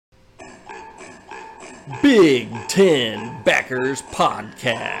Big Ten Backers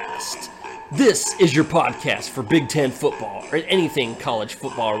Podcast. This is your podcast for Big Ten football or anything college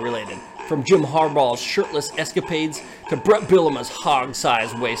football related. From Jim Harbaugh's shirtless escapades to Brett Bielema's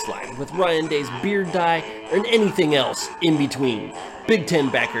hog-sized waistline with Ryan Day's beard dye and anything else in between. Big Ten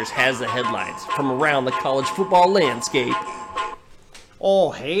Backers has the headlines from around the college football landscape.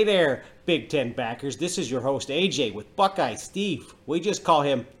 Oh, hey there, Big Ten Backers. This is your host, AJ, with Buckeye Steve. We just call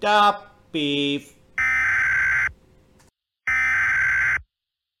him Top Beef.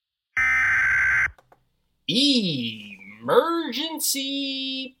 Emergency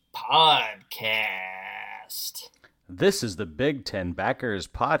Podcast. This is the Big Ten Backers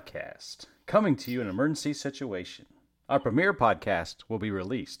Podcast, coming to you in an emergency situation. Our premiere podcast will be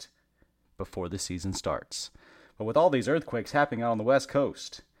released before the season starts. But with all these earthquakes happening out on the West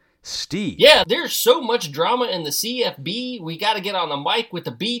Coast, Steve. Yeah, there's so much drama in the CFB. We got to get on the mic with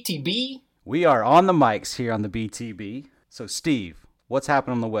the BTB. We are on the mics here on the BTB. So, Steve, what's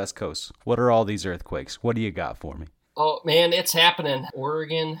happening on the West Coast? What are all these earthquakes? What do you got for me? Oh, man, it's happening.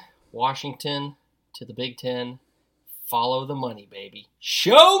 Oregon, Washington, to the Big Ten. Follow the money, baby.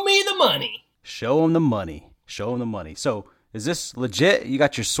 Show me the money. Show them the money. Show them the money. So, is this legit? You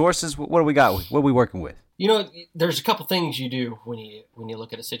got your sources? What do we got? What are we working with? You know, there's a couple things you do when you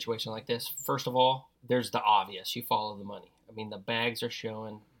look at a situation like this. First of all, there's the obvious. You follow the money. I mean, the bags are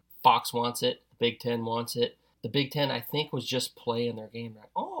showing. Fox wants it. The Big Ten wants it. The Big Ten, I think, was just playing their game.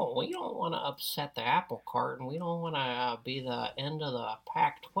 Like, oh, we don't want to upset the apple cart, and we don't want to be the end of the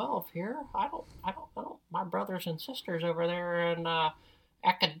Pac-12 here. I don't. My brothers and sisters over there in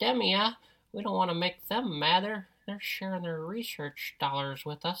academia, we don't want to make them mad. They're sharing their research dollars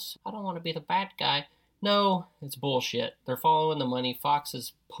with us. I don't want to be the bad guy. No, it's bullshit. They're following the money. Fox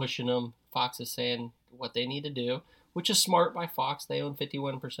is pushing them. Fox is saying what they need to do, which is smart by Fox. They own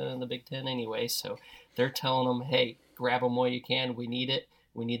 51% of the Big Ten anyway, so they're telling them, hey, grab them while you can. We need it.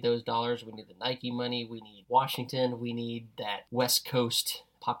 We need those dollars. We need the Nike money. We need Washington. We need that West Coast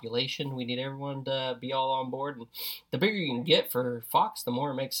population. We need everyone to be all on board. And the bigger you can get for Fox, the more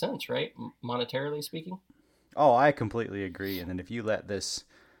it makes sense, right? Monetarily speaking. Oh, I completely agree. And then if you let this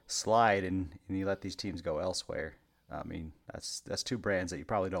slide and you let these teams go elsewhere, I mean, that's two brands that you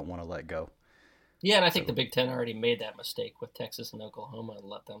probably don't want to let go. Yeah, and I think the Big Ten already made that mistake with Texas and Oklahoma and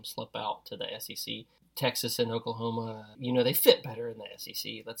let them slip out to the SEC. Texas and Oklahoma, they fit better in the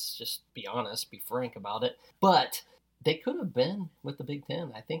SEC. Let's just be honest, be frank about it. But they could have been with the Big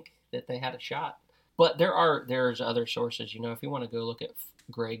Ten. I think that they had a shot. But there's other sources. If you want to go look at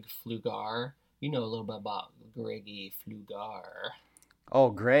Greg Flugar, you know a little bit about Greggy Flugar. Oh,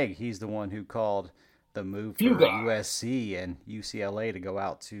 Greg, he's the one who called the move for USC and UCLA to go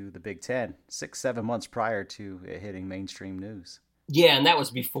out to the Big Ten 6-7 months prior to it hitting mainstream news. Yeah, and that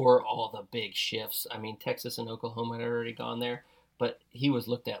was before all the big shifts. I mean, Texas and Oklahoma had already gone there, but he was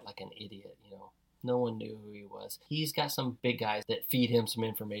looked at like an idiot, No one knew who he was. He's got some big guys that feed him some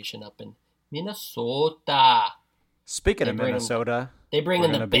information up in Minnesota. Speaking of Minnesota, they bring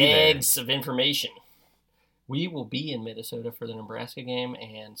in the bags of information. We will be in Minnesota for the Nebraska game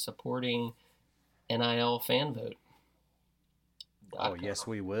and supporting NIL fan vote. Oh, yes,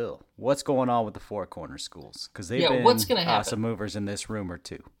 we will. What's going on with the Four Corner schools? Because they've been what's gonna happen? Some movers in this room or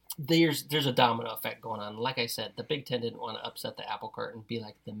two. There's a domino effect going on. Like I said, the Big Ten didn't want to upset the apple cart and be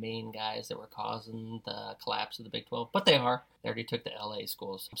like the main guys that were causing the collapse of the Big 12. But they are. They already took the LA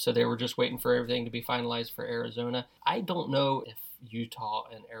schools. So they were just waiting for everything to be finalized for Arizona. I don't know if Utah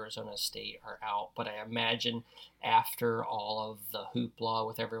and Arizona State are out, but I imagine after all of the hoopla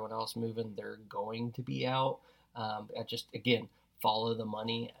with everyone else moving, they're going to be out. Again, follow the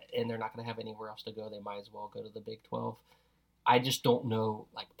money, and they're not going to have anywhere else to go. They might as well go to the Big 12. I just don't know,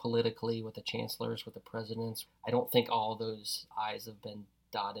 like politically with the chancellors, with the presidents. I don't think all those I's have been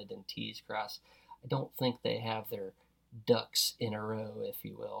dotted and T's crossed. I don't think they have their ducks in a row, if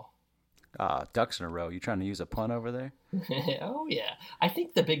you will. Ducks in a row. You trying to use a pun over there? Oh, yeah. I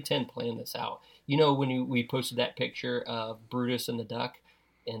think the Big Ten planned this out. When we posted that picture of Brutus and the duck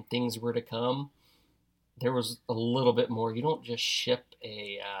and things were to come, there was a little bit more. You don't just ship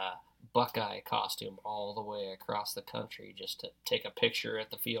a Buckeye costume all the way across the country just to take a picture at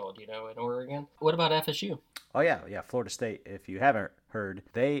the field, in Oregon. What about FSU? Oh, yeah, Florida State. If you haven't heard,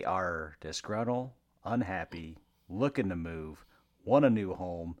 they are disgruntled, unhappy, looking to move, want a new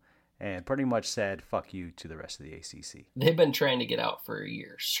home, and pretty much said, fuck you to the rest of the ACC. They've been trying to get out for a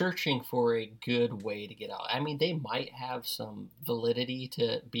year, searching for a good way to get out. I mean, they might have some validity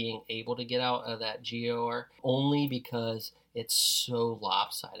to being able to get out of that GOR, only because it's so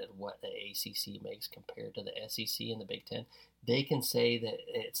lopsided what the ACC makes compared to the SEC and the Big Ten. They can say that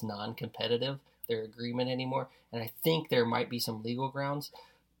it's non-competitive, their agreement anymore. And I think there might be some legal grounds,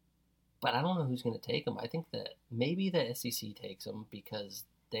 but I don't know who's going to take them. I think that maybe the SEC takes them because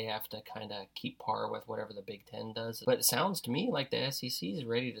they have to kind of keep par with whatever the Big Ten does. But it sounds to me like the SEC is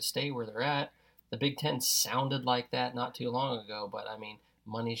ready to stay where they're at. The Big Ten sounded like that not too long ago, but I mean,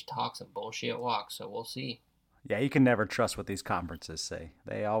 money talks and bullshit walks, so we'll see. Yeah, you can never trust what these conferences say.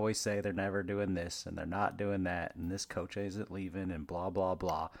 They always say they're never doing this and they're not doing that and this coach isn't leaving and blah, blah,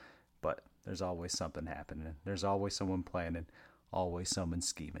 blah. But there's always something happening. There's always someone planning, always someone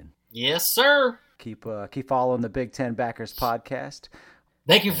scheming. Yes, sir. Keep following the Big Ten Backers podcast.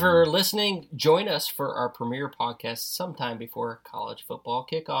 Thank you for listening. Join us for our premiere podcast sometime before college football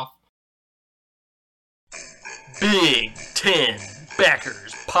kickoff. Big Ten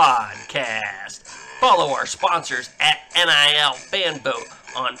Backers Podcast. Follow our sponsors at NIL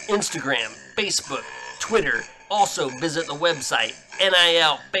Fanboat on Instagram, Facebook, Twitter. Also visit the website,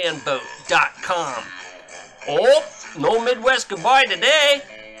 nilfanboat.com. Oh, no Midwest goodbye today.